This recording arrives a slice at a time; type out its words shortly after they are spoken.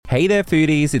Hey there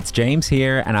foodies, it's James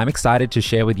here, and I'm excited to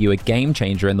share with you a game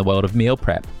changer in the world of meal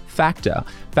prep, Factor.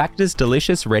 Factor's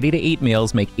delicious, ready-to-eat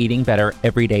meals make eating better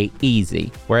every day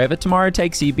easy. Wherever tomorrow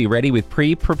takes you, be ready with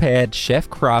pre-prepared,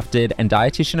 chef-crafted, and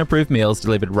dietitian-approved meals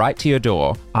delivered right to your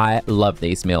door. I love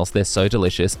these meals. They're so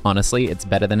delicious. Honestly, it's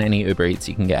better than any Uber Eats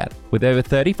you can get. With over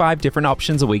 35 different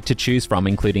options a week to choose from,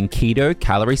 including keto,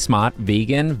 calorie smart,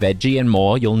 vegan, veggie, and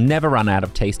more, you'll never run out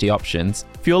of tasty options.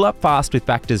 Fuel up fast with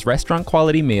Factor's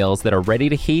restaurant-quality meals that are ready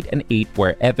to heat and eat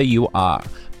wherever you are.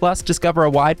 Plus, discover a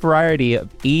wide variety of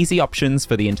easy options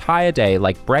for the entire day,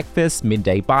 like breakfast,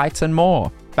 midday bites, and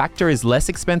more. Factor is less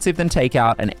expensive than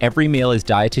takeout, and every meal is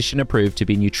dietitian approved to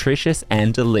be nutritious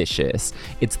and delicious.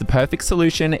 It's the perfect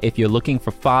solution if you're looking for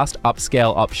fast,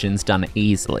 upscale options done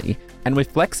easily. And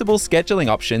with flexible scheduling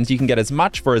options, you can get as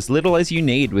much for as little as you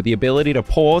need, with the ability to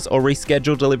pause or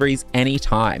reschedule deliveries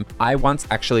anytime. I once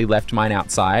actually left mine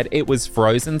outside. It was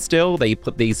frozen still. They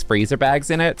put these freezer bags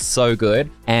in it. So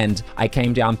good. And I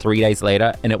came down 3 days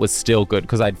later and it was still good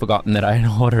because I'd forgotten that I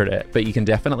had ordered it. But you can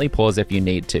definitely pause if you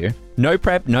need to. No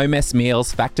prep, no mess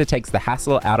meals. Factor takes the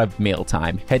hassle out of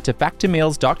mealtime. Head to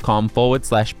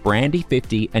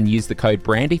factormeals.com/brandy50 and use the code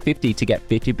brandy50 to get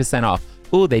 50% off.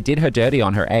 Ooh, they did her dirty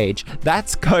on her age.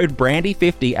 That's code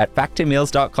brandy50 at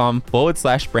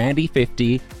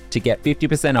factormeals.com/brandy50 to get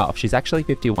 50% off. She's actually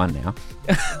 51 now.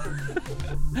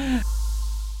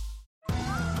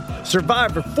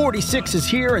 Survivor 46 is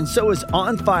here, and so is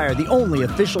On Fire, the only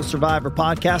official Survivor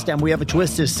podcast, and we have a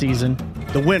twist this season.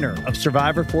 The winner of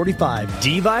Survivor 45,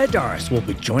 Dee Valladares, will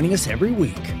be joining us every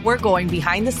week. We're going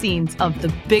behind the scenes of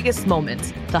the biggest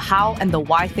moments, the how and the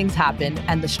why things happen,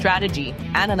 and the strategy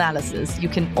and analysis you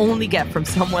can only get from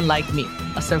someone like me,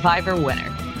 a Survivor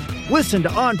winner. Listen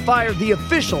to On Fire, the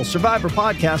official Survivor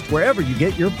podcast, wherever you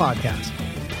get your podcast.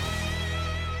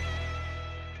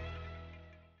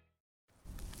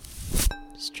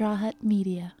 Straw Hut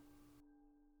Media.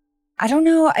 I don't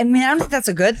know. I mean, I don't think that's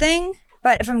a good thing,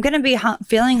 but if I'm going to be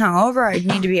feeling hungover, I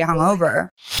need to be hungover.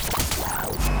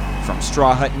 From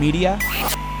Straw Hut Media,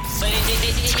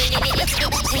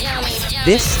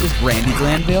 this is Brandi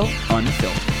Glanville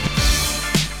Unfiltered.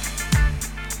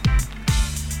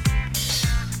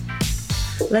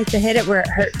 Like to hit it where it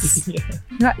hurts. You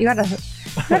got a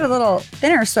little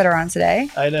thinner sweater on today.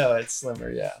 I know, it's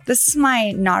slimmer, yeah. This is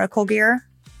my nautical gear.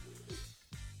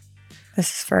 This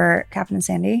is for Captain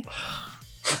Sandy.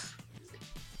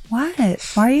 What?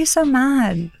 Why are you so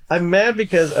mad? I'm mad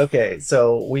because, okay,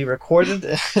 so we recorded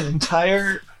an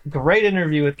entire great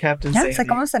interview with Captain Sandy. Yeah, it's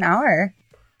like almost an hour.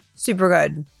 Super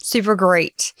good. Super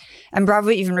great. And Bravo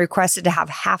even requested to have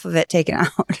half of it taken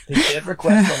out. They did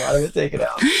request a lot of it taken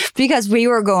out. Because we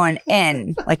were going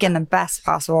in, like in the best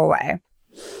possible way.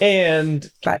 And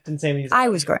Captain Sandy's... I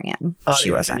was going in.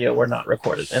 She wasn't. Yeah, we're not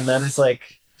recorded. And that is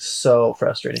like so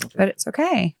frustrating. But it's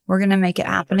okay. We're going to make it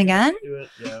happen again. Do it.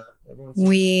 Yeah.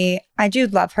 I do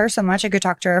love her so much. I could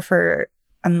talk to her for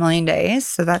a million days.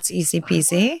 So that's easy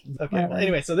peasy. Okay. Well,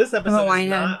 anyway, so this episode is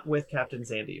not with Captain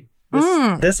Sandy.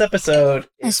 This episode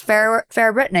is Fair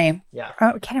Brittany. Yeah. Oh,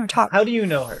 I can't even talk. How do you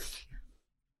know her?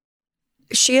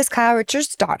 She is Kyle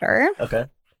Richards' daughter. Okay.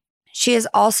 She is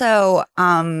also,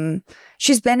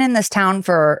 she's been in this town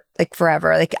for like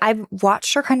forever. Like I've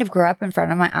watched her kind of grow up in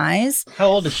front of my eyes. How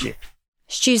old is she?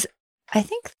 She's, I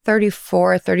think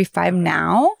 34, 35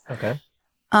 now. Okay.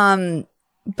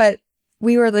 But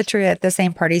we were literally at the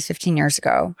same parties 15 years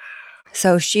ago.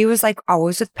 So she was like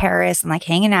always with Paris and like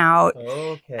hanging out.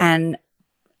 Okay. And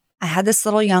I had this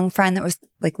little young friend that was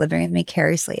like living with me,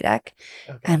 Carrie Sladek.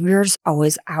 Okay. And we were just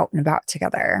always out and about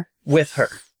together. With her?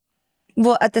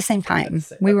 Well, at the same time.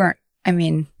 We weren't, I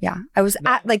mean, yeah. I was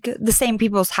at like the same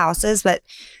people's houses, but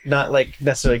not like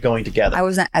necessarily going together. I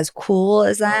wasn't as cool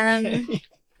as them. Okay.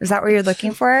 Is that what you're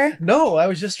looking for? No, I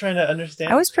was just trying to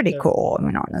understand. I was pretty cool. I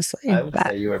mean, honestly. I would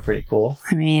say you were pretty cool.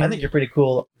 I mean, I think you're pretty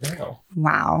cool now.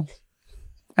 Wow.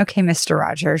 Okay, Mr.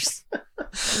 Rogers.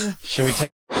 Should we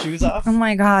take shoes off? Oh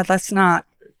my God, let's not.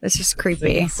 This is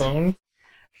creepy.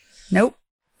 Nope.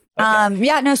 Okay.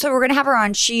 Yeah, no, so we're going to have her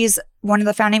on. She's one of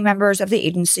the founding members of the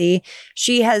agency.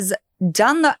 She has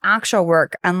done the actual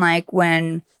work. Unlike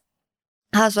when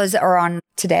Housewives are on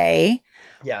today.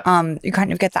 Yeah. You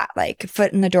kind of get that like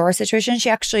foot in the door situation. She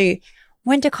actually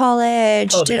went to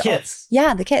college. Oh, the kids.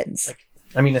 Yeah, the kids. Like,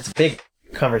 I mean, it's a big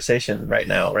conversation right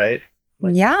now, right?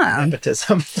 Like yeah.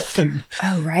 Nepotism.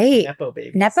 Oh, right. Nepo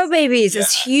babies. Nepo babies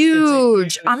is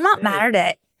huge. I'm not mad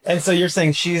at it. And so you're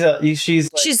saying she's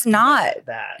not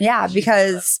that. Yeah,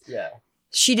 because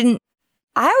she didn't.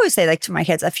 I always say like to my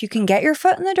kids, if you can get your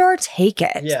foot in the door, take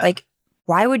it. Yeah. Like,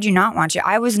 why would you not want to?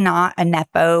 I was not a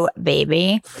Nepo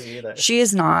baby. Me either. She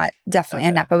is not definitely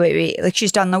a Nepo baby. Like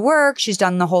she's done the work, she's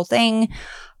done the whole thing.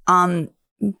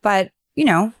 But you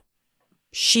know,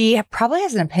 she probably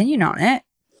has an opinion on it.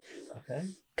 Okay.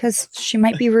 Because she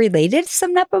might be related to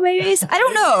some Nepo babies. I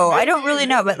don't know. I don't really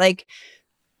know, but like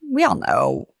we all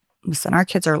know. Listen, our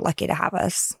kids are lucky to have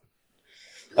us.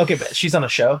 Okay, but she's on a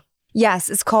show. Yes,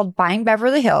 it's called Buying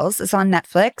Beverly Hills. It's on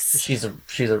Netflix. She's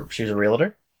a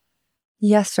realtor.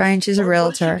 Yes, Ryan, she's a What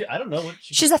does she realtor. do? I don't know what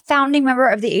She's a founding member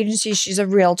of the agency. She's a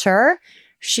realtor.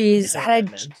 She's had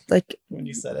a, like, when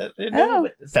you said it. I didn't know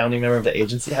what founding member of the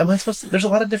agency. Am I supposed to? There's a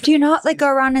lot of different. do you not like go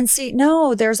around and see?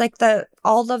 No, there's like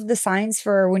all of the signs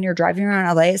for when you're driving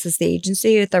around LA. It says the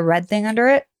agency with the red thing under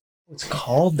it. It's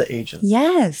called the agency.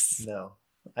 Yes. No,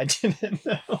 I didn't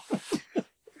know.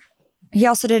 He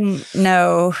also didn't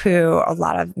know who a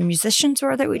lot of musicians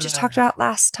were that we just talked about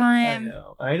last time.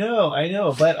 I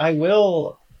know. But I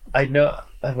will. I'll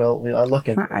look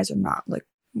at. My eyes are not like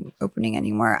opening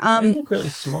anymore. They look really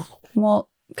small. Well,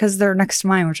 because they're next to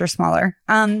mine, which are smaller.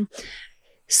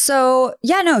 So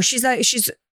yeah, no, she's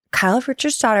Kyle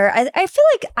Richards' daughter. I feel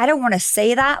like I don't want to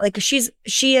say that. Like she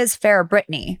is Farrah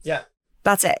Brittany. Yeah.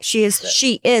 That's it. She is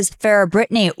Farrah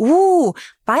Brittany. Ooh,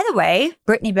 by the way,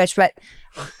 Brittany bitch, but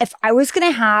if I was going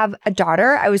to have a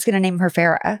daughter, I was going to name her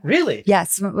Farrah. Really?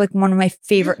 Yes. Like one of my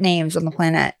favorite names on the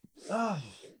planet. Oh.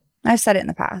 I've said it in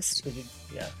the past.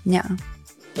 Yeah. Yeah.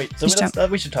 Wait, so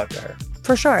we should talk to her.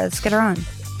 For sure. Let's get her on.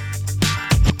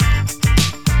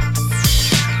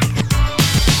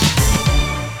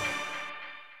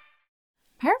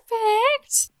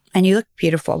 Perfect. And you look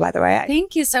beautiful, by the way.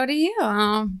 Thank you. So do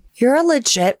you. You're a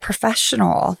legit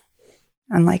professional,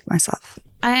 unlike myself.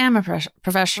 I am a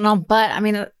professional, but I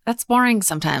mean, that's boring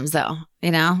sometimes though.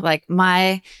 You know, like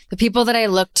the people that I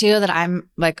look to that I'm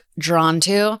like drawn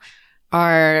to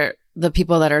are the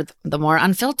people that are the more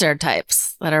unfiltered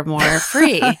types that are more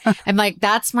free. I'm like,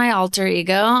 that's my alter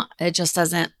ego. It just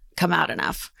doesn't come out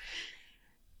enough.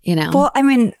 You know? Well, I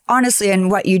mean, honestly, in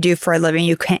what you do for a living,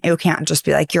 you can't just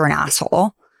be like, you're an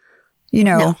asshole, you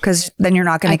know, because then you're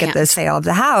not going to get the sale of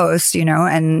the house, you know,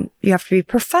 and you have to be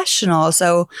professional.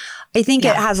 So I think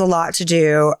it has a lot to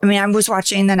do. I mean, I was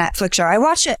watching the Netflix show. I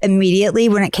watched it immediately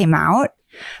when it came out,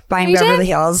 Buying Beverly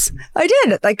Hills. I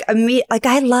did. Like,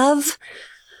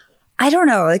 I don't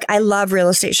know. Like, I love real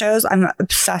estate shows. I'm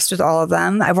obsessed with all of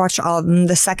them. I've watched all of them.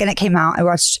 The second it came out, I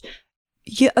watched.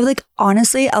 Like,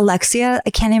 honestly, Alexia, I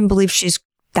can't even believe she's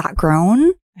that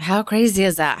grown. How crazy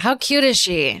is that? How cute is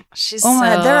she? She's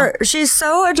she's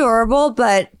so adorable.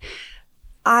 But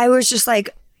I was just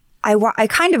like, I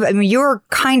mean, you're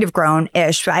kind of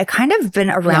grown-ish, but I kind of been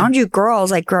around you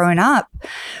girls like growing up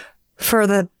for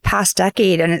the past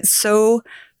decade. And it's so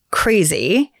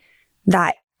crazy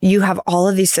that you have all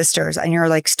of these sisters and you're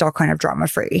like still kind of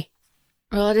drama-free.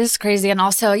 Well, it is crazy. And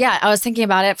also, yeah, I was thinking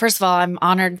about it. First of all, I'm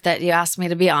honored that you asked me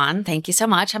to be on. Thank you so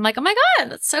much. I'm like, oh my God,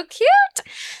 that's so cute.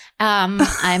 I'm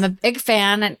a big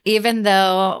fan. And even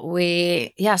though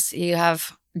you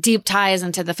have deep ties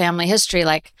into the family history,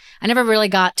 like I never really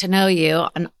got to know you.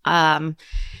 And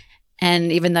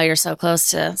even though you're so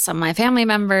close to some of my family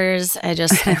members, I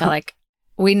felt like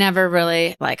we never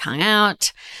really like hung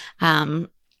out.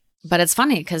 But it's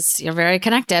funny because you're very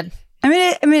connected. I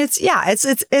mean,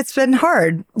 it's been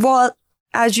hard. Well,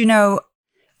 as you know,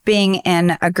 being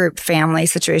in a group family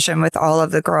situation with all of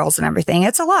the girls and everything,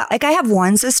 it's a lot. Like I have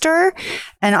one sister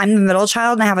and I'm the middle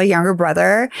child and I have a younger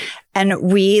brother and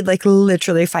we like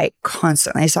literally fight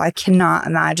constantly. So I cannot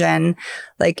imagine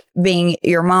like being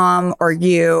your mom or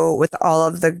you with all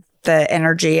of the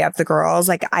energy of the girls.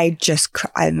 Like I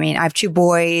have two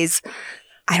boys.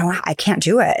 I can't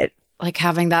do it. Like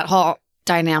having that whole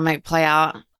dynamic play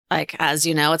out. Like, as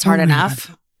you know, it's hard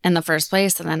enough in the first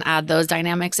place and then add those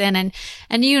dynamics in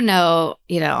and you know,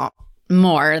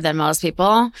 more than most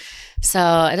people.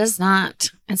 So it's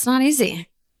not easy.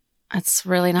 It's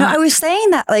really not. No, I was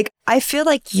saying that, like, I feel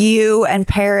like you and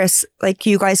Paris, like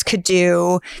you guys could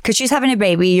do, because she's having a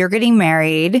baby, you're getting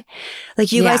married.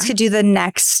 Like you guys could do the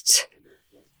next,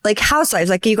 like Housewives.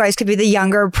 Like you guys could be the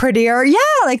younger, prettier. Yeah.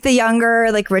 Like the younger,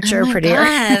 like richer, prettier.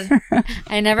 God.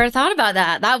 I never thought about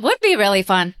that. That would be really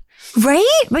fun.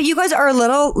 Right? But you guys are a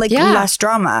little like less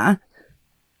drama.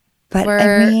 But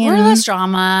we're less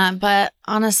drama, but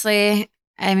honestly,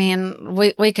 I mean,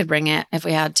 we could bring it if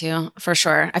we had to, for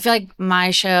sure. I feel like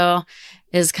my show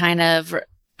is kind of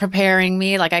preparing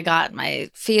me. Like I got my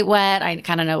feet wet. I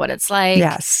kind of know what it's like.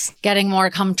 Yes. Getting more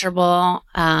comfortable.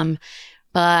 But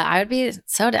I would be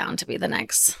so down to be the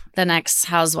next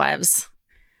Housewives.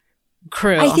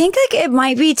 crew. I think like it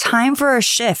might be time for a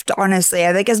shift, honestly.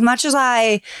 I think as much as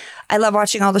I love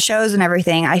watching all the shows and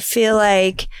everything, I feel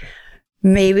like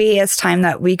maybe it's time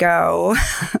that we go,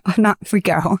 not we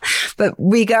go, but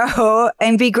we go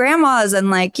and be grandmas and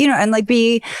like, you know, and like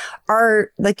be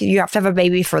like you have to have a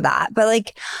baby for that. But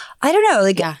like, I don't know,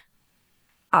 like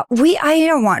I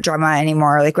don't want drama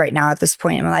anymore. Like right now at this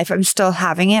point in my life, I'm still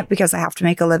having it because I have to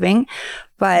make a living.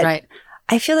 But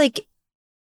I feel like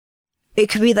it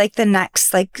could be like the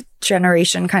next like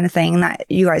generation kind of thing that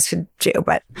you guys could do.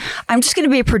 But I'm just going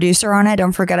to be a producer on it.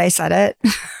 Don't forget I said it.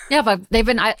 Yeah, but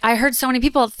I heard so many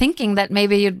people thinking that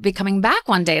maybe you'd be coming back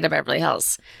one day to Beverly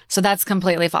Hills. So that's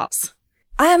completely false.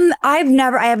 I've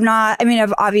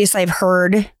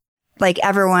heard like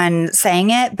everyone saying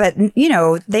it, but you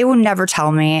know, they will never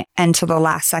tell me until the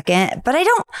last second. But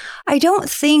I don't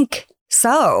think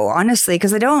so, honestly,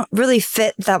 because I don't really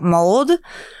fit that mold.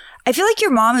 I feel like your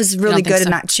mom is really good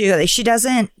in that too. Like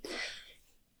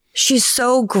she's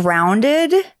so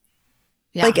grounded.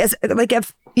 Yeah. Like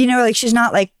if you know, like she's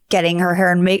not like getting her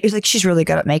hair and makeup. Like she's really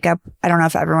good at makeup. I don't know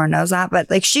if everyone knows that, but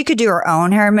like she could do her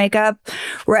own hair and makeup,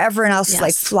 where everyone else is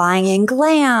like flying in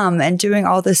glam and doing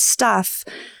all this stuff.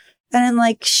 And then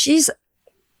like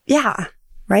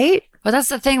right? Well, that's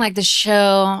the thing. Like the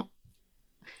show,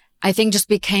 I think just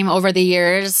became over the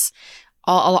years.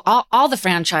 All the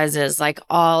franchises, like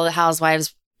all the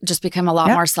Housewives, just become a lot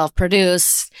more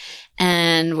self-produced,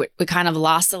 and we kind of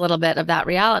lost a little bit of that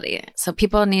reality. So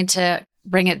people need to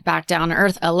bring it back down to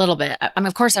earth a little bit. I mean,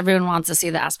 of course, everyone wants to see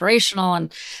the aspirational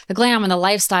and the glam and the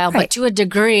lifestyle, but to a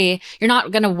degree, you're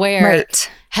not going to wear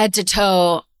head to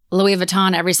toe Louis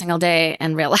Vuitton every single day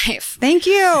in real life. Thank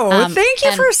you. Thank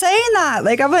you for saying that.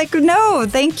 Like, I'm like, no,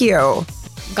 thank you.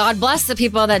 God bless the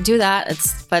people that do that.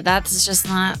 But that's just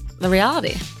not the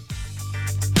reality.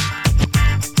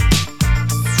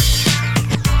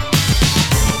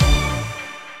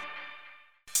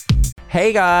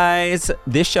 Hey guys,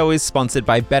 this show is sponsored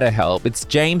by BetterHelp. It's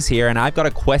James here, and I've got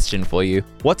a question for you.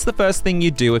 What's the first thing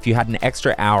you'd do if you had an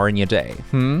extra hour in your day?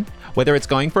 Whether it's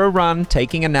going for a run,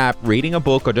 taking a nap, reading a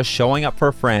book, or just showing up for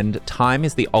a friend, time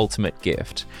is the ultimate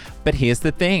gift. But here's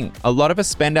the thing, a lot of us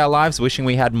spend our lives wishing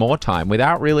we had more time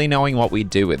without really knowing what we'd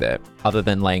do with it, other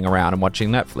than laying around and watching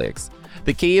Netflix.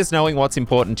 The key is knowing what's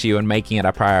important to you and making it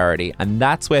a priority, and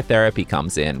that's where therapy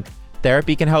comes in.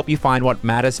 Therapy can help you find what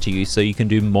matters to you so you can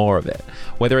do more of it.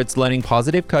 Whether it's learning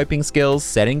positive coping skills,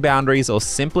 setting boundaries, or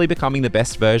simply becoming the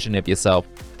best version of yourself,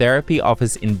 therapy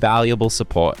offers invaluable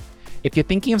support. If you're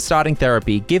thinking of starting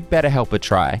therapy, give BetterHelp a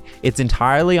try. It's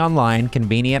entirely online,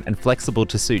 convenient, and flexible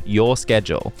to suit your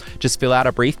schedule. Just fill out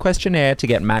a brief questionnaire to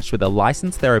get matched with a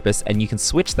licensed therapist, and you can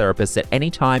switch therapists at any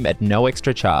time at no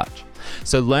extra charge.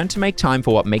 So learn to make time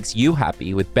for what makes you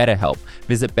happy with BetterHelp.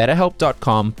 Visit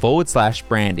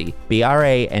betterhelp.com/Brandy,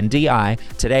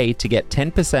 BRANDI, today to get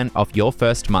 10% off your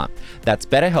first month. That's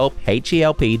BetterHelp,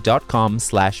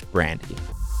 HELP.com/Brandy.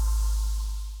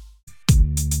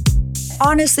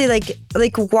 Honestly, like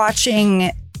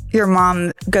watching your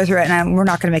mom go through it, and we're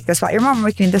not going to make this about your mom, we're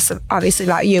making this obviously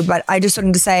about you, but I just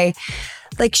wanted to say,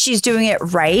 like, she's doing it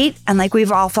right. And like,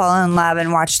 we've all fallen in love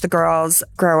and watched the girls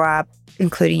grow up,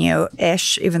 including you,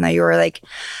 Ish, even though you were like,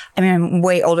 I mean, I'm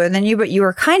way older than you, but you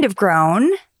were kind of grown.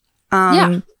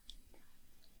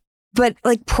 But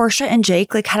like Portia and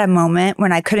Jake like had a moment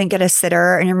when I couldn't get a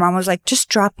sitter, and your mom was like, just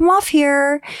drop them off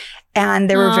here. And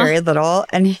they were very little,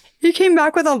 and he came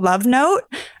back with a love note,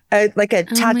 like a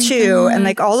tattoo, and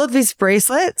like all of these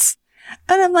bracelets.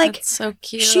 And I'm like, that's so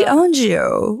cute. She owns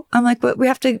you. I'm like, but we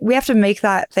have to make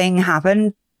that thing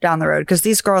happen down the road, because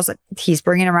these girls that he's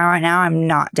bringing around right now, I'm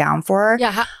not down for.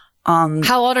 Yeah.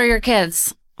 How old are your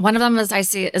kids? One of them is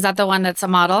that the one that's a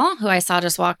model who I saw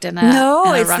just walked in?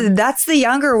 That's the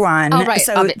younger one. Oh, right.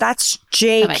 So that's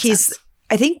Jake. He's,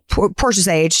 I think Portia's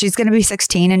age. She's going to be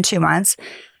 16 in 2 months.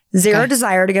 Zero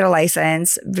desire to get a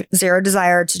license. Zero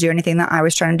desire to do anything that I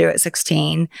was trying to do at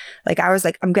 16. Like, I was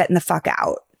like, I'm getting the fuck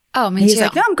out. Oh, me He's too.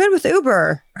 like, no, I'm good with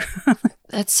Uber.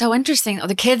 That's so interesting. Oh,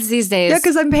 the kids these days. Yeah,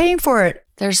 because I'm paying for it.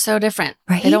 They're so different.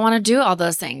 Right? They don't want to do all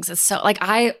those things. It's so, like,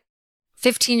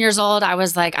 15 years old, I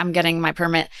was like, I'm getting my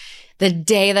permit the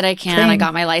day that I can. Same. I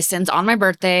got my license on my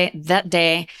birthday that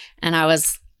day, and I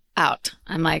was out.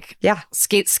 I'm like,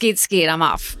 skeet, I'm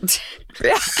off.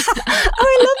 Yeah. Oh,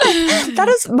 I love it. That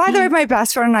is, by the way, my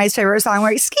best friend and I's favorite song.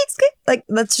 We're like, skeet. Like,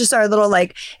 that's just our little,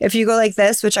 like, if you go like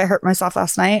this, which I hurt myself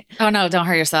last night. Oh, no, don't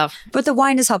hurt yourself. But the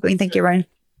wine is helping. Thank you, Ryan.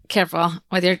 Careful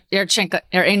with your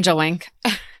angel wink.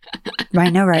 I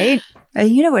know, right?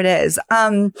 You know it is.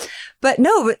 But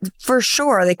no, but for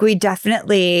sure, like, we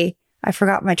definitely, I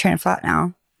forgot my train of thought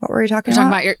now. What were we talking about?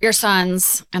 You're talking about your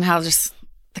sons and how just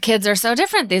the kids are so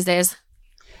different these days.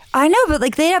 I know, but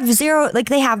like they have zero, like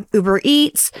they have Uber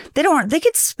Eats. They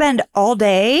could spend all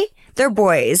day, they're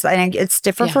boys. I think it's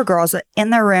different for girls in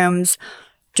their rooms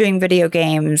doing video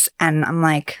games. And I'm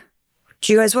like,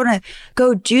 do you guys want to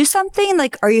go do something?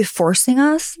 Like, are you forcing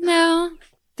us? No,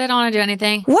 they don't want to do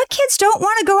anything. What kids don't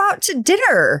want to go out to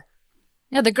dinner?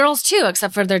 Yeah, the girls too,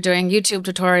 except for they're doing YouTube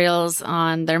tutorials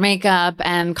on their makeup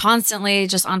and constantly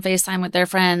just on FaceTime with their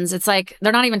friends. It's like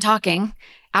they're not even talking.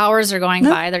 Hours are going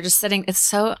by. They're just sitting. It's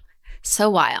so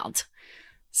wild.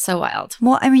 So wild.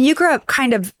 Well, I mean, you grew up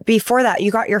kind of before that.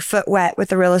 You got your foot wet with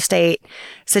the real estate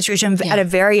situation at a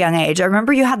very young age. I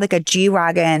remember you had like a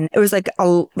G-Wagon. It was like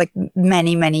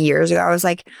many, many years ago. I was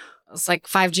like, it was like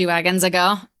 5 G-Wagons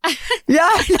ago. Yeah,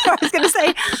 I was going to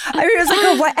say, I mean, it was like,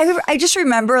 oh, what? I just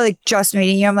remember like just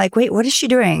meeting you. I'm like, wait, what is she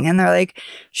doing? And they're like,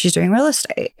 she's doing real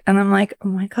estate. And I'm like, oh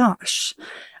my gosh.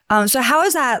 So how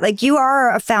is that? Like you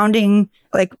are a founding,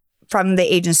 like from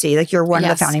the agency, like you're one of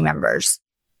the founding members.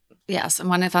 Yes, I'm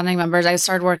one of the founding members. I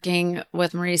started working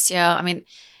with Mauricio. I mean,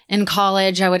 in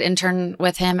college, I would intern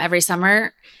with him every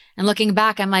summer. And looking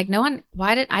back, I'm like, no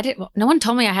one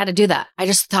told me I had to do that. I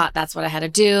just thought that's what I had to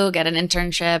do, get an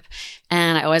internship.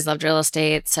 And I always loved real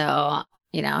estate. So,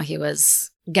 you know, he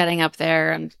was getting up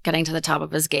there and getting to the top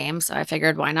of his game. So I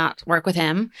figured, why not work with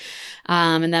him?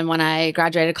 And then when I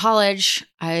graduated college,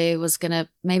 I was going to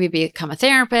maybe become a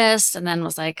therapist, and then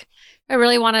was like, I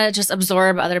really want to just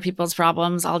absorb other people's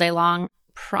problems all day long.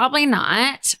 Probably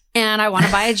not. And I want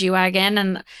to buy a G-Wagon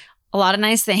and a lot of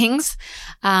nice things.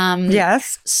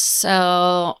 Yes.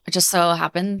 So it just so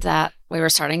happened that we were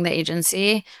starting the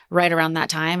agency right around that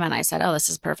time. And I said, oh, this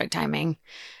is perfect timing.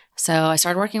 So I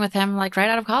started working with him like right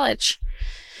out of college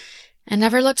and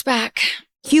never looked back.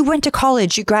 You went to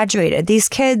college, you graduated. These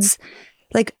kids,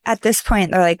 like at this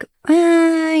point, they're like,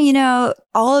 you know,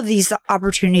 all of these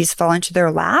opportunities fall into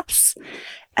their laps.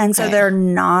 And so they're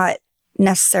not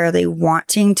necessarily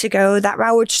wanting to go that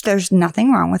route, which there's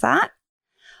nothing wrong with that.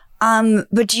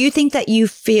 But do you think that you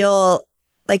feel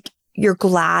like you're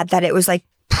glad that it was like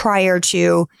prior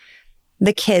to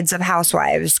the kids of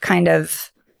housewives kind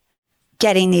of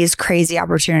getting these crazy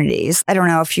opportunities? I don't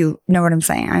know if you know what I'm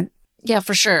saying. Yeah,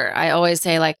 for sure. I always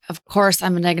say, like, of course,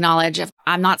 I'm going to acknowledge if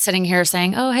I'm not sitting here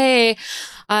saying, oh, hey,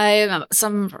 I'm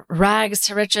some rags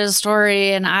to riches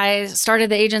story and I started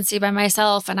the agency by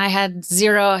myself and I had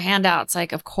zero handouts.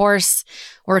 Like, of course,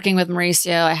 working with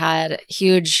Mauricio, I had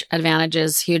huge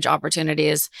advantages, huge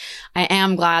opportunities. I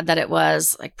am glad that it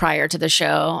was like prior to the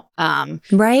show.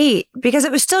 Right. Because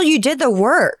it was still, you did the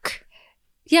work.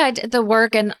 Yeah, I did the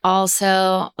work. And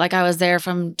also, like, I was there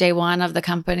from day one of the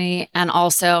company. And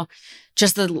also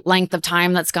just the length of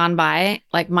time that's gone by.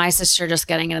 Like, my sister just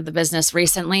getting into the business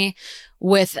recently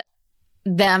with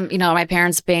them, you know, my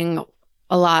parents being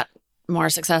a lot more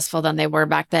successful than they were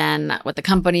back then, with the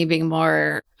company being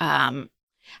more,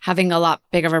 having a lot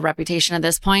bigger of a reputation at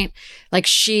this point. Like,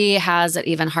 she has it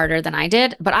even harder than I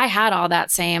did. But I had all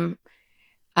that same,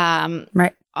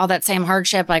 all that same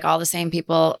hardship, like all the same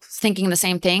people thinking the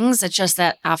same things. It's just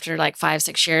that after like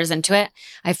 5-6 years into it,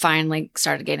 I finally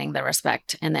started gaining the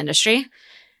respect in the industry.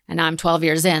 And now I'm 12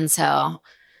 years in. So,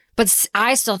 but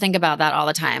I still think about that all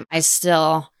the time. I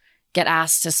still get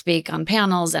asked to speak on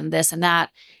panels and this and that.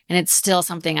 And it's still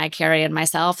something I carry in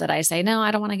myself that I say, no,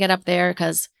 I don't want to get up there,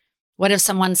 because what if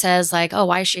someone says like, oh,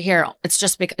 why is she here? It's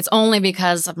just because it's only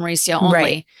because of Mauricio only.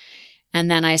 Right.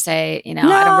 And then I say, you know,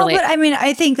 no, I don't really. But I mean,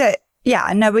 I think that,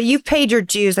 yeah, no, but you've paid your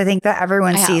dues. I think that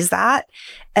everyone sees that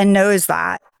and knows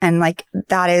that. And like,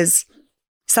 that is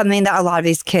something that a lot of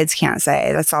these kids can't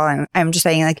say. That's all I'm just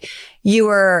saying. Like, you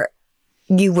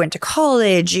went to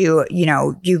college, you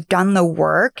know, you've done the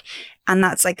work. And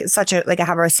that's like such a, like, I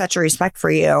have such a respect for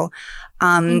you.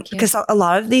 Because a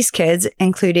lot of these kids,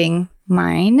 including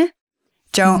mine,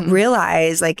 don't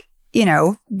realize, like, you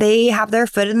know, they have their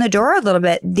foot in the door a little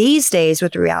bit these days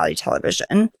with reality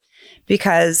television,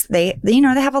 because they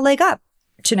have a leg up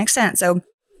to an extent. So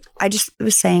I just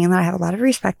was saying that I have a lot of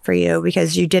respect for you,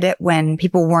 because you did it when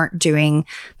people weren't doing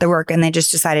the work and they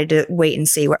just decided to wait and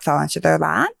see what fell into their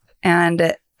lap.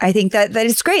 And I think that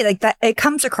it's great. Like, that it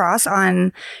comes across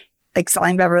on like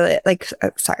Selling Beverly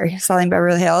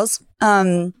Hills,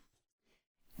 that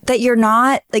you're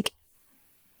not like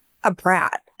a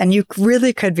brat, and you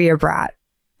really could be a brat.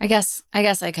 I guess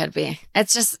I could be.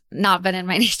 It's just not been in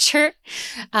my nature.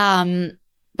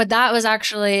 But that was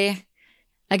actually,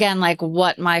 again, like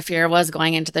what my fear was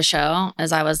going into the show,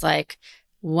 as I was like,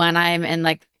 when I'm in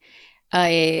like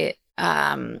when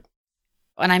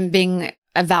I'm being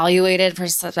evaluated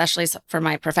especially for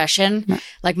my profession,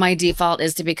 like my default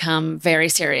is to become very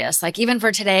serious. Like, even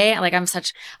for today, like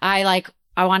I like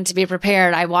I wanted to be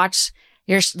prepared. I watched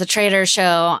the Trader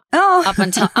show Oh.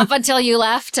 up until you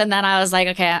left, and then I was like,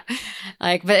 okay,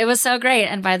 like, but it was so great.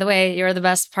 And by the way, you're the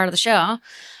best part of the show.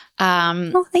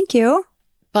 Oh, thank you.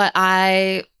 But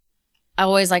I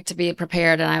always like to be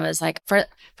prepared, and I was like,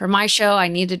 for my show, I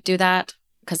need to do that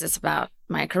because it's about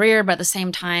my career. But at the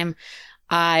same time,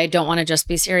 I don't want to just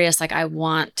be serious. Like, I don't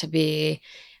want to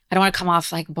come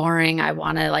off like boring. I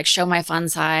want to like show my fun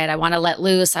side. I want to let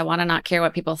loose. I want to not care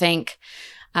what people think.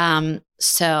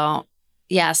 So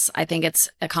yes, I think it's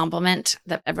a compliment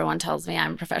that everyone tells me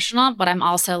I'm professional, but I'm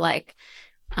also like,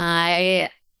 I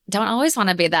don't always want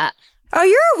to be that. Oh,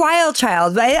 you're a wild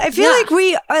child. I feel like I'm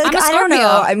a I don't know. Scorpio.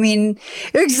 I mean,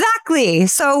 exactly.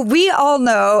 So we all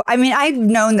know. I mean, I've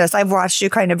known this. I've watched you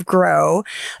kind of grow.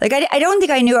 Like, I don't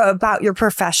think I knew about your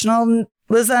professionalism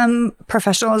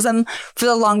for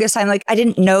the longest time. Like, I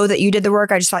didn't know that you did the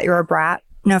work. I just thought you were a brat.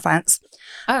 No offense.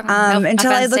 Oh, no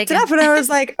Until I offense looked taken. it up and I was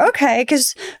like, okay,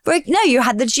 because like, no, you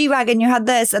had the G-Wagon, you had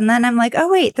this. And then I'm like, oh,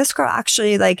 wait, this girl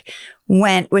actually like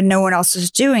went when no one else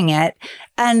was doing it.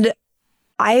 And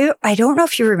I don't know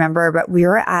if you remember, but we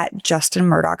were at Justin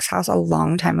Murdoch's house a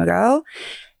long time ago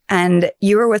and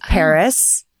you were with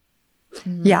Paris.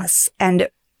 Mm-hmm. Yes. And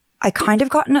I kind of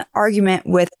got in an argument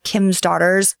with Kim's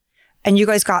daughters and you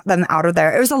guys got them out of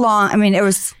there. It was it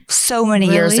was so many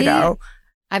years Really? ago.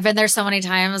 I've been there so many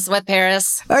times with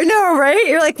Paris. I know, right?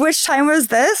 You're like, which time was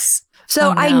this? So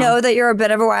Oh, no. I know that you're a bit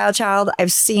of a wild child.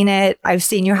 I've seen it. I've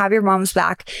seen you have your mom's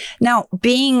back. Now,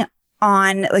 being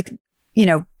on like, you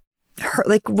know, her,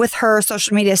 like with her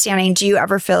social media standing, do you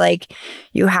ever feel like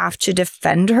you have to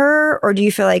defend her or do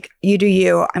you feel like you do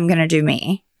you, I'm going to do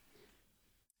me?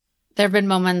 There have been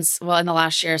moments, well, in the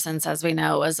last year since, as we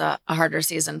know, was a harder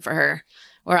season for her,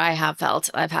 where I have felt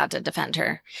I've had to defend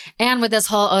her. And with this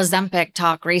whole Ozempic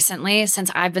talk recently,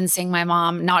 since I've been seeing my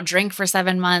mom not drink for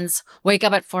 7 months, wake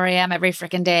up at 4 a.m. every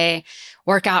freaking day,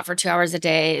 work out for 2 hours a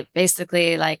day,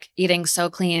 basically like eating so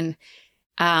clean.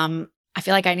 I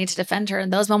feel like I need to defend her in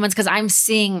those moments because I'm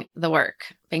seeing the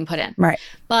work being put in. Right.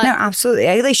 But No,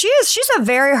 absolutely. Like she's a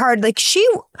very hard, like she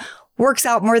works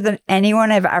out more than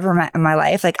anyone I've ever met in my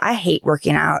life. Like I hate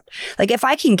working out. Like if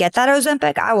I can get that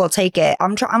Ozempic, I will take it.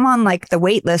 I'm on like the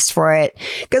wait list for it.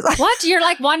 what? You're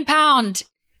like 1 pound.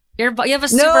 You have a No,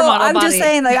 supermodel I'm body. just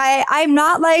saying, like, I'm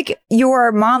not like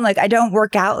your mom. Like, I don't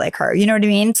work out like her. You know what I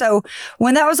mean? So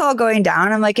when that was all going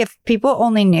down, I'm like, if people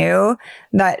only knew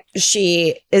that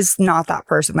she is not that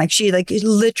person, like she like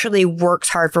literally works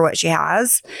hard for what she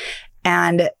has.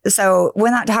 And so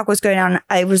when that talk was going on,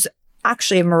 I was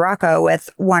actually in Morocco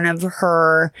with one of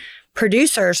her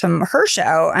producers from her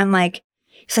show. I'm like,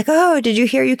 he's like, oh, did you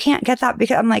hear you can't get that?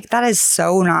 Because I'm like, that is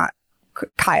so not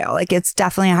Kyle. Like it's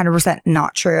definitely 100%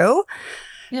 not true.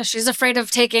 Yeah, she's afraid of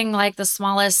taking like the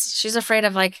smallest. She's afraid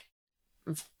of like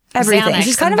Everything. Xanax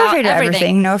She's kind of and afraid of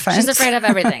everything. No offense. She's afraid of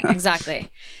everything.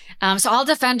 Exactly. So I'll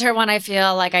defend her when I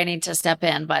feel like I need to step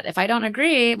in. But if I don't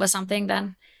agree with something,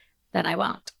 then I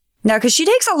won't. No, because she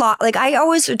takes a lot. Like I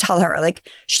always would tell her, like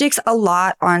she takes a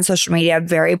lot on social media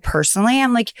very personally.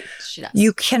 I'm like, She does.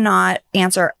 you cannot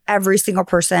answer every single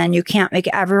person. You can't make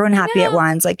everyone happy at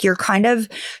once. Like you're kind of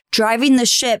driving the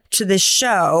ship to this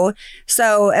show.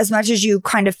 So as much as you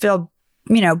kind of feel,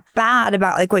 you know, bad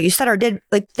about like what you said or did,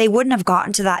 like they wouldn't have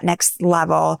gotten to that next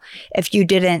level if you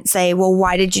didn't say, well,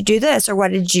 why did you do this? Or why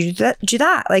did you do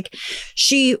that? Like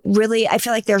she really, I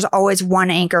feel like there's always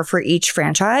one anchor for each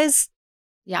franchise.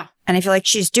 Yeah. And I feel like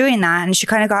she's doing that. And she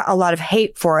kind of got a lot of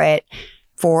hate for it,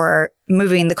 for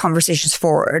moving the conversations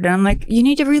forward. And I'm like, you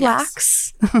need to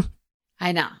relax. Yes.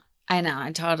 I know.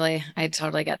 I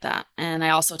totally get that. And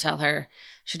I also tell her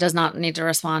she does not need to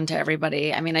respond to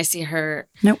everybody. I mean, I see her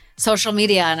social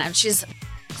media and she's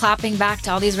clapping back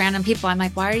to all these random people. I'm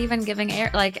like, why are you even giving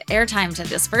airtime to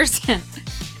this person?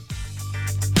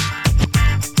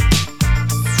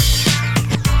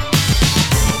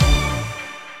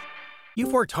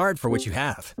 You've worked hard for what you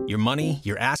have. Your money,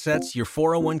 your assets, your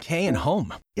 401k, and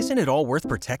home. Isn't it all worth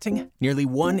protecting? Nearly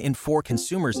 1 in 4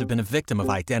 consumers have been a victim of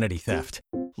identity theft.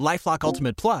 LifeLock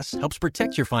Ultimate Plus helps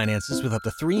protect your finances with up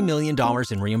to $3 million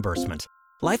in reimbursement.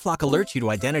 LifeLock alerts you to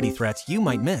identity threats you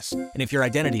might miss. And if your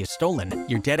identity is stolen,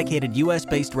 your dedicated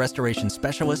U.S.-based restoration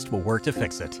specialist will work to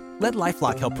fix it. Let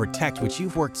LifeLock help protect what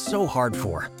you've worked so hard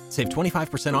for. Save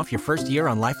 25% off your first year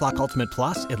on LifeLock Ultimate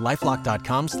Plus at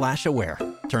LifeLock.com/aware.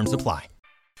 Terms apply.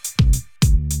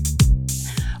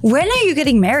 When are you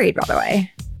getting married, by the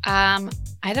way? I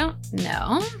don't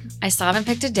know. I still haven't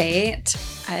picked a date.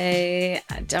 I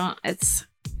don't. It's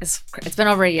been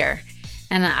over a year,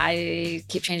 and I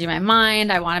keep changing my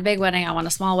mind. I want a big wedding. I want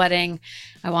a small wedding.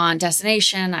 I want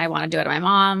destination. I want to do it at my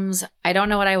mom's. I don't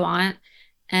know what I want.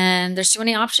 and there's too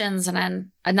many options. And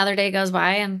then another day goes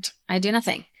by and I do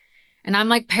nothing. And I'm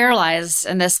like paralyzed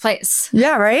in this place.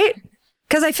 Yeah, right?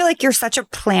 Because I feel like you're such a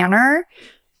planner.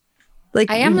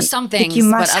 Like I am with some things, like you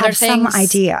must but have other some things,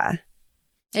 idea.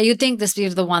 Yeah, you'd think this would be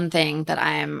the one thing that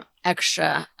I'm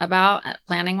extra about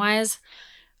planning wise.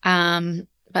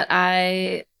 But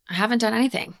I haven't done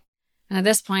anything. And at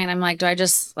this point, I'm like, do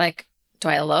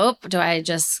I elope? Do I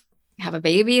just have a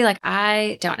baby? Like,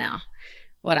 I don't know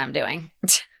what I'm doing.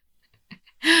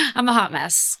 I'm a hot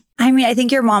mess. I mean, I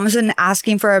think your mom's been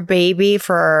asking for a baby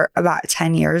for about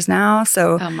 10 years now.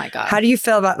 So Oh my God. how do you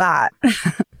feel about that?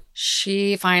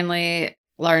 She finally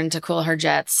learned to cool her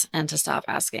jets and to stop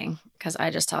asking, because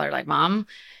I just tell her, like, Mom,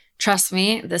 trust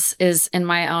me, this is in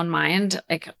my own mind.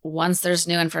 Like, once there's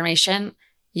new information,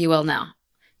 you will know.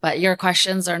 But your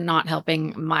questions are not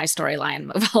helping my storyline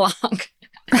move along.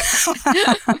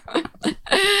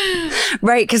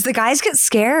 Right, because the guys get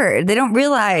scared. They don't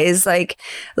realize like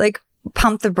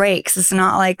pump the brakes. It's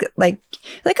not like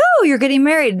oh, you're getting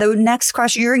married. The next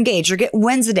question, you're engaged.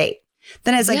 When's the date?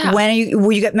 Then it's like, when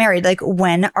will you get married? Like,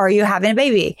 when are you having a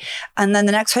baby? And then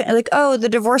the next one, like, oh, the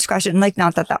divorce question. Like,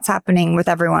 not that that's happening with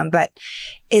everyone, but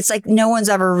it's like no one's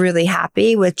ever really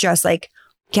happy with just like,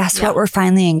 guess what? We're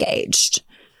finally engaged.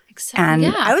 Exactly.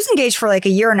 And I was engaged for like a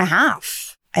year and a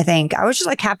half, I think. I was just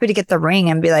like happy to get the ring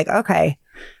and be like, okay,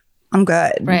 I'm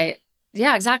good. Right.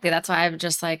 Yeah, exactly. That's why I'm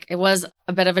just like, it was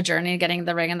a bit of a journey getting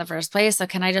the ring in the first place. So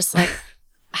can I just like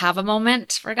have a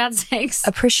moment, for God's sakes?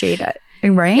 Appreciate it.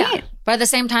 Right? Yeah. But at the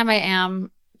same time, I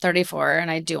am 34 and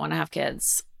I do want to have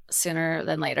kids sooner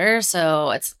than later.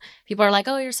 So it's, people are like,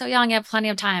 oh, you're so young, you have plenty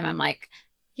of time. I'm like,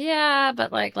 yeah,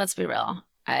 but like, let's be real.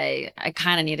 I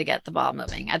kind of need to get the ball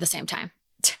moving at the same time.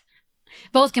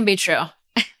 Both can be true.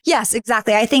 Yes,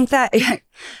 exactly. I think that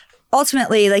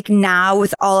ultimately, like now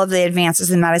with all of the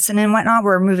advances in medicine and whatnot,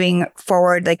 we're moving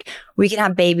forward. Like we can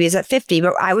have babies at 50,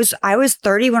 but I was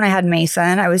 30 when I had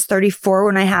Mason. I was 34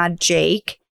 when I had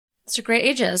Jake. Those are great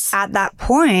ages. At that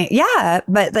point, yeah.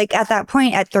 But like at that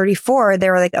point, at 34, they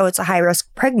were like, oh, it's a high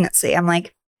risk pregnancy. I'm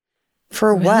like,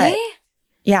 for what?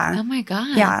 Yeah. Oh my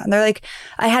God. Yeah. And they're like,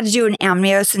 I had to do an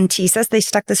amniocentesis. They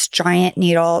stuck this giant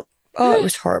needle. Oh, it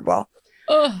was horrible.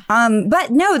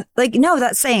 But no,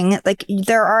 that's saying like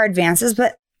there are advances,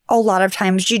 but a lot of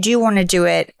times you do want to do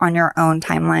it on your own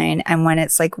timeline and when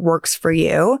it's like works for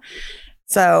you.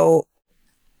 So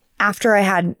after I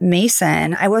had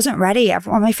Mason, I wasn't ready.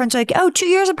 All my friends were like, oh, 2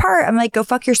 years apart. I'm like, go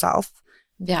fuck yourself.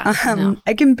 Yeah. No.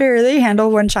 I can barely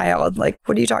handle one child. Like,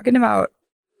 what are you talking about?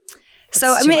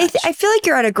 So, I mean, I feel like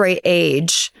you're at a great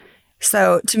age.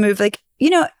 So to move, like,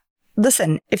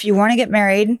 listen, if you want to get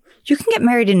married, you can get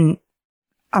married in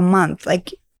a month.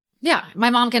 Like, yeah, my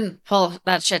mom can pull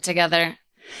that shit together.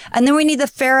 And then we need the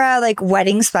Farrah like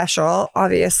wedding special,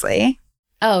 obviously.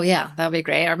 Oh yeah, that would be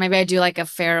great. Or maybe I do like a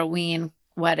Farrah-ween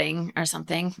wedding or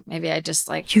something. Maybe I just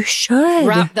like you should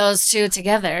wrap those two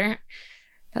together.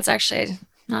 That's actually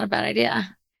not a bad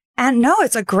idea. And no,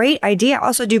 it's a great idea.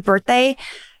 Also do birthday,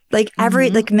 like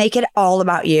like make it all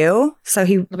about you. So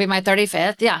it'll be my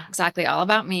 35th. Yeah, exactly. All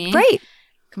about me. Great.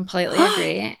 Completely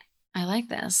agree. I like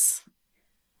this.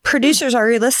 Producers,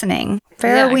 are you listening?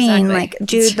 Farrah-ween, like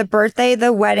do the birthday,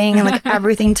 the wedding, and like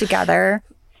everything together.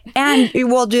 And we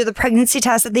will do the pregnancy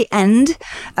test at the end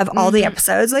of all the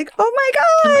episodes. Like, oh my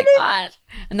God.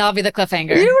 And that'll be the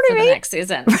cliffhanger for the next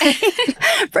season. Right?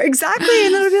 Exactly.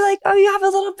 And it'll be like, oh, you have a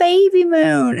little baby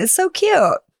moon. It's so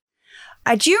cute.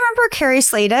 Do you remember Carrie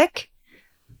Sladek?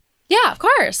 Yeah, of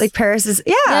course. Like Paris is,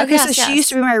 she used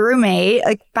to be my roommate,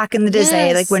 like back in the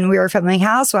Disney, like when we were filming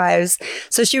Housewives.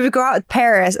 So she would go out with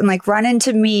Paris and like run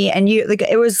into me and you, like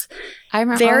it was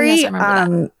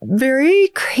very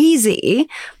crazy.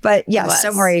 But yes,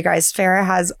 don't worry, you guys. Farrah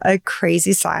has a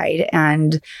crazy side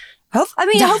and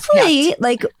hopefully,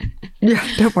 like,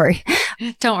 don't worry.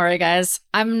 Don't worry, guys.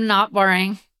 I'm not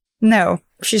boring. No,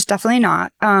 she's definitely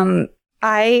not.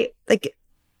 I like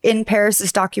in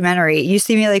Paris's documentary, you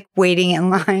see me like waiting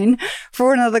in line for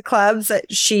one of the clubs that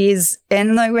she's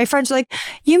in. Like my friends are like,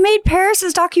 you made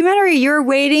Paris's documentary. You were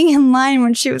waiting in line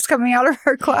when she was coming out of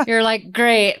her club. You're like,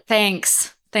 great.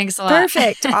 Thanks a lot.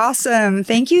 Perfect. Awesome.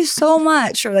 Thank you so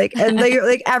much. Or like, and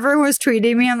like everyone was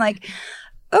tweeting me. I'm like,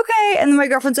 okay. And then my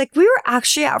girlfriend's like, we were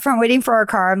actually out front waiting for our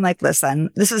car. I'm like,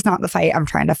 listen, this is not the fight I'm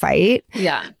trying to fight.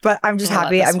 Yeah. But I'm just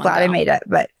happy. I'm glad I made it.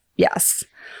 But yes.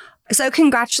 So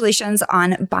congratulations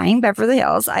on buying Beverly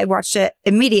Hills. I watched it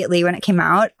immediately when it came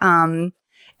out.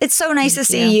 It's so nice to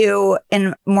see you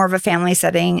in more of a family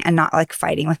setting and not like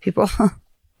fighting with people.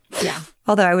 Yeah.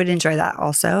 Although I would enjoy that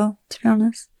also, to be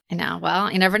honest. I know. Well,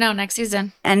 you never know. Next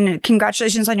season. And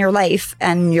congratulations on your life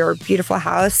and your beautiful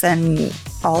house and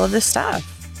all of this stuff.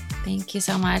 Thank you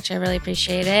so much. I really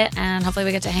appreciate it. And hopefully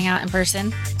we get to hang out in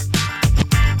person.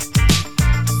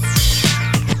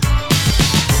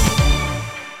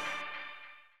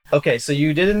 Okay, so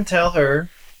you didn't tell her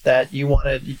that you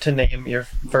wanted to name your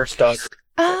first dog.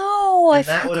 Oh, and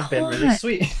that would have been really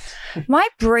sweet. My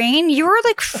brain, you were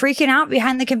like freaking out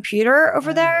behind the computer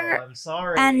over there. I'm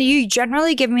sorry. And you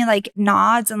generally give me like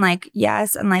nods and like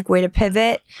yes and like way to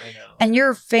pivot. I know. And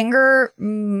your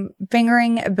fingering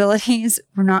abilities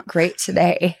were not great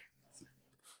today.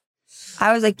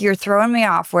 I was like, you're throwing me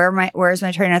off. Where's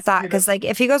my train of thought? Because like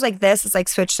if he goes like this, it's like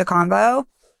switch the combo.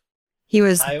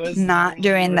 I was not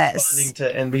doing this.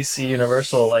 Responding to NBC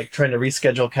Universal, like trying to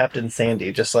reschedule Captain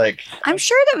Sandy, just like. I'm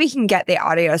sure that we can get the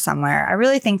audio somewhere. I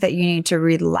really think that you need to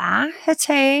relax,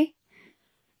 yeah.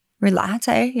 Relax.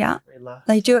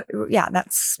 Like do it, yeah,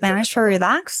 that's Spanish for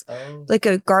relax. Oh. Like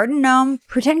a garden gnome.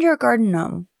 Pretend you're a garden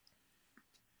gnome.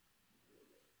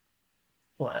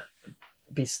 What?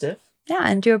 Be stiff? Yeah,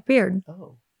 and do a beard.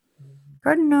 Oh.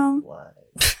 Garden gnome. What?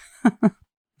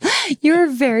 You're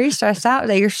very stressed out.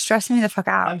 Like, you're stressing me the fuck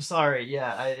out. I'm sorry.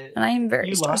 Yeah, and I am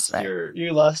very stressed.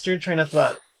 You lost your train of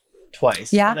thought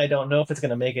twice. Yeah. And I don't know if it's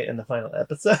gonna make it in the final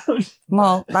episode.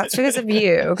 Well, that's because of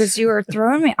you. Because you were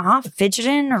throwing me off,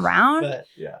 fidgeting around. But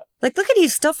yeah. Like, look at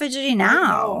he's still fidgeting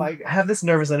now. I have this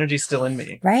nervous energy still in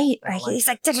me. Right. He's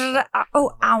like,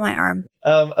 oh, ow, my arm.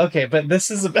 Okay, but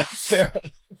this is about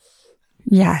Farrah.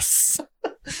 Yes.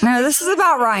 No, this is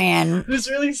about Ryan. It's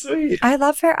really sweet. I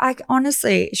love her.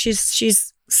 Honestly,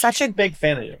 she's such a big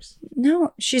fan of yours.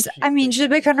 No, she's a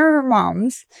big fan of her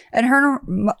mom's, and her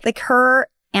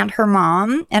and her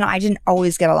mom and I didn't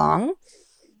always get along.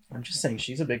 I'm just saying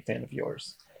she's a big fan of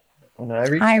yours. When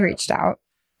I reached out.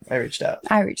 I reached out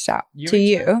to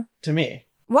you. To me.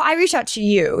 Well, I reached out to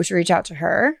you to reach out to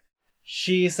her.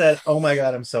 She said, "Oh my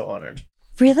God, I'm so honored."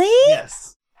 Really?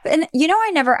 Yes. And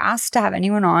I never asked to have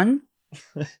anyone on.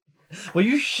 Well,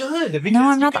 you should.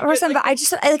 No, I'm not that person, but I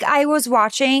just I was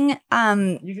watching.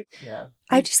 Yeah.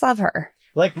 I just love her.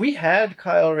 Like we had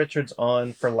Kyle Richards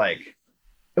on for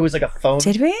it was like a phone.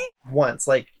 Did we? Once,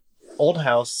 like Old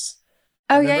House.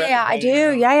 Oh yeah, I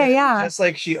do. Yeah. Just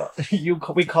like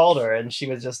we called her and she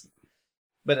was just.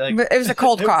 But it was a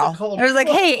cold call. It was like,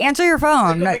 hey, answer your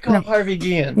phone. We called Harvey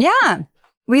Guillen. Yeah,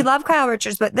 we love Kyle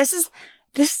Richards, but this is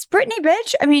Brittany,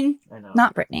 bitch. I mean,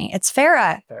 not Brittany. It's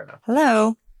Farrah. Fair enough.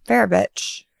 Hello, Farrah,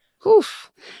 bitch.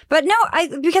 Oof. But no,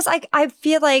 because I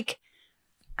feel like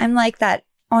I'm like that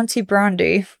Auntie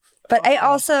Brandy, but I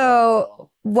also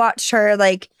watched her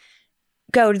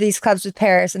go to these clubs with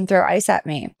Paris and throw ice at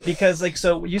me. Because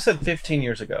so you said 15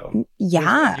 years ago.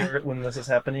 Yeah. When this is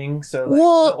happening. So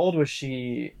how old was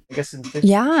she? I guess in 15,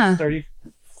 yeah.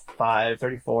 35,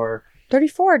 34.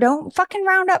 34. Don't fucking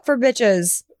round up for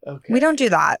bitches. Okay. We don't do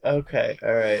that. Okay.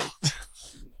 All right.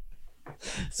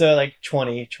 So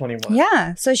 20, 21.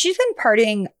 Yeah. So she's been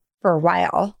partying for a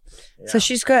while. Yeah. So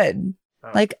she's good.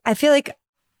 Oh. I feel like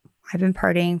I've been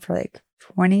partying for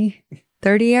 20,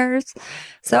 30 years.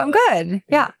 So I'm good.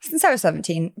 Yeah. Since I was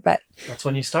 17. But that's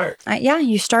when you start. Yeah.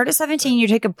 You start at 17. You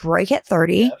take a break at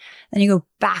 30. Yep. Then you go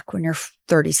back when you're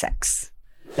 36.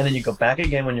 And then you go back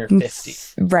again when you're 50.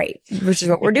 Right. Which is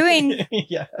what we're doing.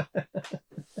 Yeah.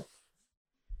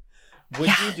 Would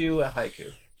you do a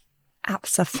haiku?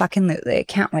 Abso-fucking-lutely.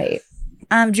 Can't wait.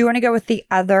 Do you want to go with the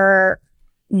other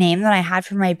name that I had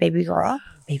for my baby girl?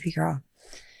 Baby girl.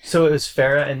 So it was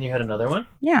Farrah and you had another one?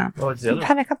 Yeah. What was the other one? I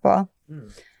had a couple.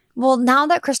 Well, now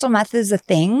that crystal meth is a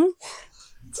thing.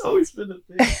 It's always been a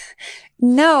thing.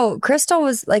 No, crystal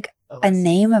was a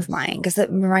name of mine because it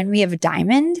reminded me of a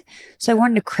diamond. So I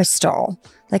wanted a crystal.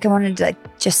 I wanted to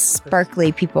just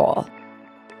sparkly people.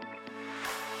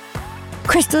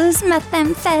 Crystal's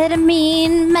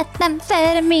methamphetamine,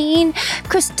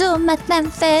 crystal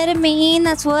methamphetamine,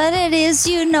 that's what it is,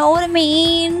 you know what I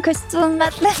mean. Crystal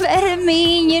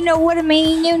methamphetamine, you know what I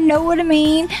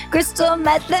mean, crystal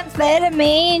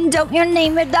methamphetamine, don't you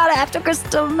name your daughter after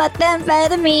crystal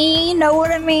methamphetamine, you know what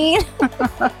I mean.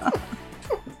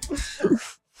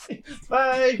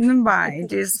 Bye. Bye,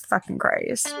 Jesus fucking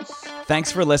Christ.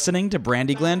 Thanks for listening to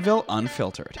Brandi Glanville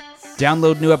Unfiltered.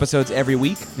 Download new episodes every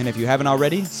week, and if you haven't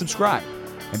already, subscribe.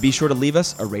 And be sure to leave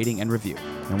us a rating and review.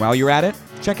 And while you're at it,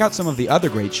 check out some of the other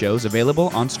great shows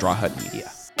available on Straw Hut Media.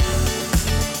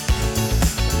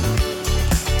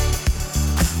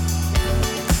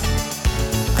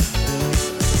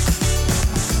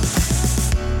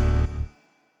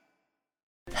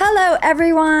 Hello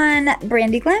everyone,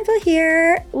 Brandi Glanville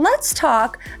here. Let's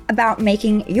talk about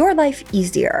making your life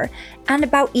easier and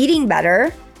about eating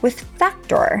better with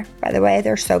Factor. By the way,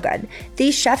 they're so good.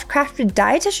 These chef-crafted,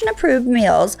 dietitian-approved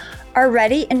meals are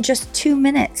ready in just 2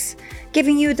 minutes,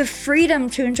 giving you the freedom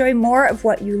to enjoy more of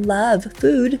what you love,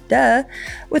 food, duh.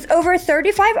 With over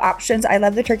 35 options, I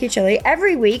love the turkey chili,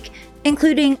 every week,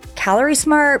 including Calorie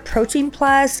Smart, Protein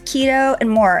Plus, Keto, and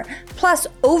more. Plus,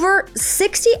 over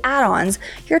 60 add-ons,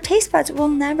 your taste buds will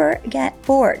never get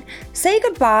bored. Say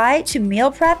goodbye to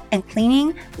meal prep and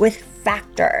cleaning with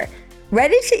Factor.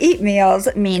 Ready-to-eat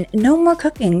meals mean no more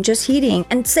cooking, just heating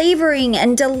and savoring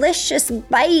and delicious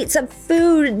bites of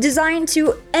food designed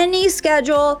to any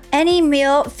schedule, any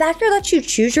meal. Factor lets you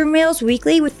choose your meals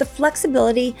weekly with the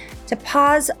flexibility to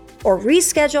pause or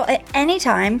reschedule at any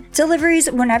time, deliveries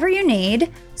whenever you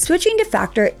need. Switching to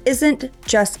Factor isn't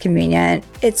just convenient,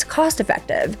 it's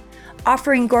cost-effective.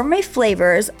 Offering gourmet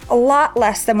flavors a lot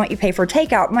less than what you pay for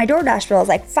takeout. My DoorDash bill is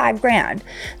like $5,000.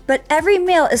 But every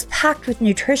meal is packed with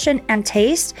nutrition and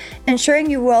taste, ensuring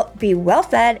you will be well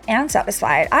fed and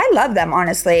satisfied. I love them,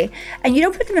 honestly. And you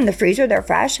don't put them in the freezer, they're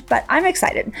fresh, but I'm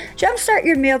excited. Jumpstart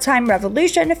your mealtime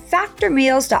revolution,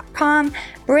 factormeals.com.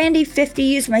 Brandy50,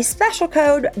 use my special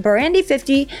code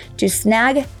Brandy50 to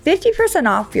snag 50%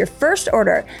 off your first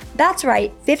order. That's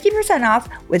right, 50% off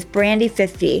with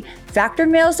Brandy50.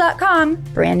 Factormeals.com,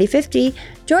 Brandy50.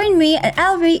 Join me and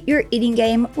elevate your eating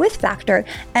game with Factor.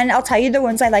 And I'll tell you the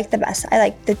ones I like the best. I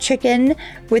like the chicken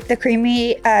with the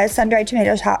creamy sun-dried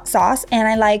tomato sauce, and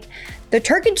I like the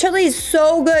turkey chili is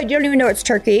so good. You don't even know it's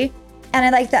turkey. And I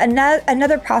like the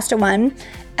another pasta one.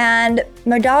 And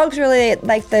my dogs really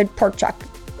like the pork chuck.